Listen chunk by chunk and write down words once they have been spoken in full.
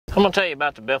I'm going to tell you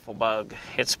about the Biffle Bug.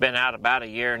 It's been out about a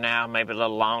year now, maybe a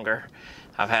little longer.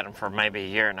 I've had them for maybe a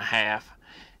year and a half.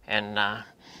 And,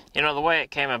 you know, the way it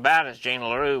came about is Gene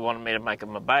Larew wanted me to make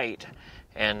him a bait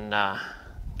and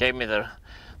gave me the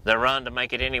run to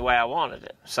make it any way I wanted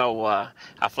it. So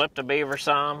I flipped a beaver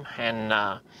some, and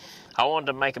I wanted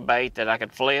to make a bait that I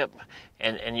could flip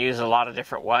and use a lot of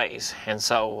different ways. And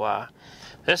so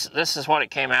this is what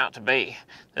it came out to be.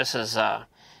 This is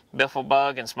Biffle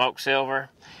Bug and smoked silver.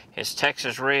 It's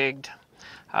Texas rigged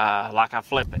like I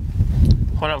flip it.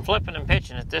 When I'm flipping and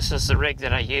pitching it, this is the rig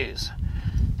that I use.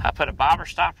 I put a bobber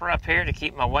stopper up here to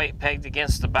keep my weight pegged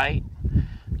against the bait.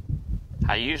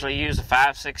 I usually use a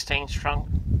 5/16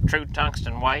 true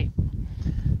tungsten weight.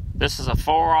 This is a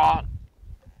 4/0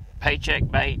 paycheck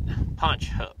bait punch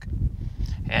hook.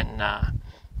 And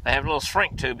they have a little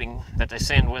shrink tubing that they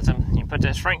send with them. You put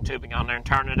that shrink tubing on there and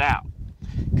turn it out.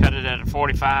 Cut it at a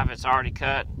 45, it's already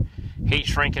cut. Heat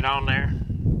shrink it on there.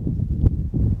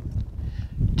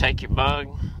 Take your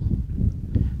bug.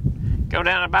 Go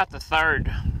down about the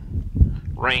third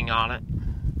ring on it.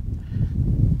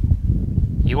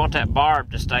 You want that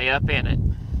barb to stay up in it,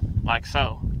 like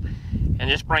so. And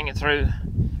just bring it through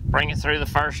the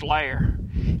first layer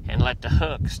and let the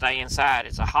hook stay inside.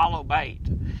 It's a hollow bait,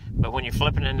 but when you're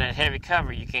flipping in that heavy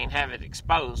cover, you can't have it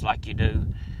exposed like you do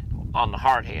on the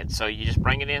hard head. So you just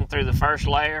bring it in through the first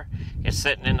layer. It's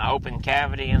sitting in the open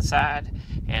cavity inside,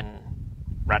 and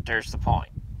right there's the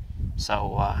point.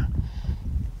 So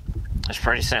it's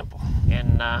pretty simple.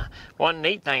 And one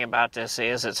neat thing about this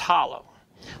is it's hollow.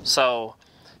 So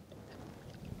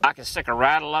I can stick a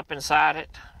rattle up inside it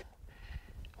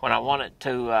when I want it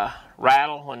to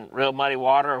rattle when real muddy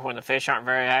water or when the fish aren't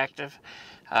very active.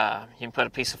 You can put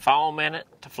a piece of foam in it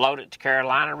to float it to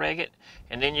Carolina rig it,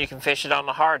 and then you can fish it on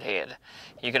the hard head.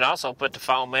 You can also put the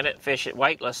foam in it, fish it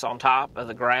weightless on top of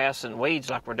the grass and weeds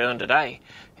like we're doing today,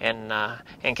 and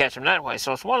catch them that way.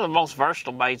 So it's one of the most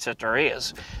versatile baits that there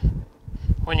is.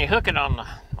 When you hook it on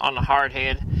the hard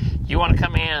head, you want to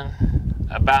come in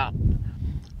about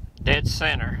dead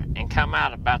center and come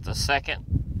out about the second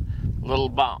little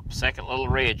bump, second little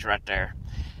ridge right there.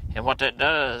 And what that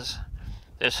does,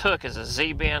 this hook is a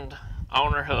Z-bend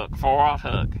owner hook, 4/0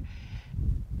 hook,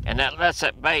 and that lets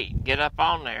that bait get up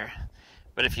on there.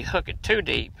 But if you hook it too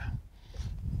deep,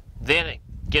 then it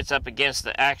gets up against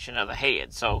the action of the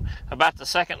head. So about the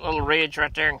second little ridge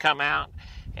right there, and come out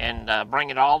and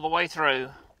bring it all the way through,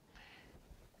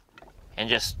 and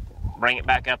just bring it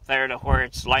back up there to where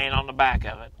it's laying on the back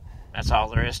of it. That's all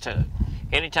there is to it.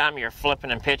 Anytime you're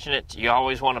flipping and pitching it, you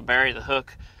always want to bury the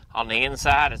hook on the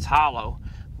inside. It's hollow,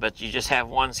 but you just have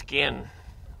one skin,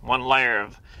 one layer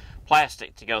of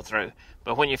plastic to go through.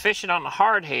 But when you fish it on the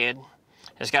hard head,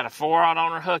 it's got a 4/0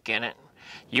 owner hook in it.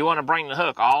 You want to bring the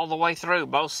hook all the way through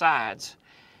both sides,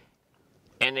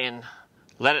 and then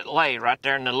let it lay right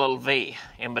there in the little V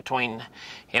in between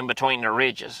the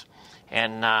ridges.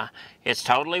 And it's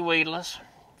totally weedless.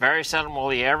 Very seldom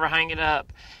will you ever hang it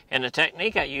up. And the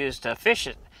technique I use to fish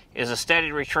it is a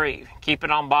steady retrieve. Keep it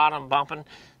on bottom, bumping,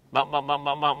 bump, bump, bump,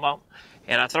 bump, bump, bump.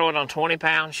 And I throw it on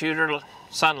 20-pound shooter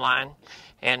sunline,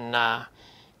 and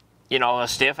you know, a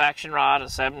stiff action rod, a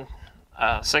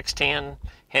 610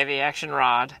 heavy action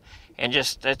rod, and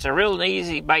just it's a real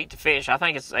easy bait to fish. They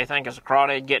think it's a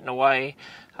crawdad getting away.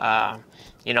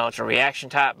 You know, it's a reaction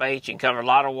type bait. You can cover a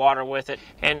lot of water with it,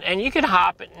 and you can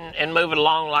hop it and move it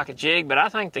along like a jig. But I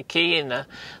think the key and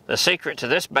the secret to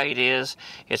this bait is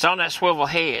it's on that swivel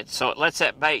head, so it lets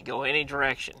that bait go any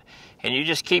direction. And you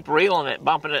just keep reeling it,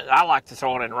 bumping it. I like to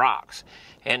throw it in rocks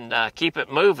and keep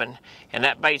it moving. And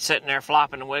that bait's sitting there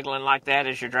flopping and wiggling like that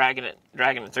as you're dragging it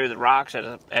through the rocks at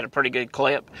a pretty good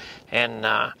clip. And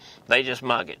they just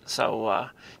mug it. So,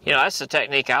 you know, that's the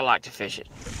technique I like to fish it.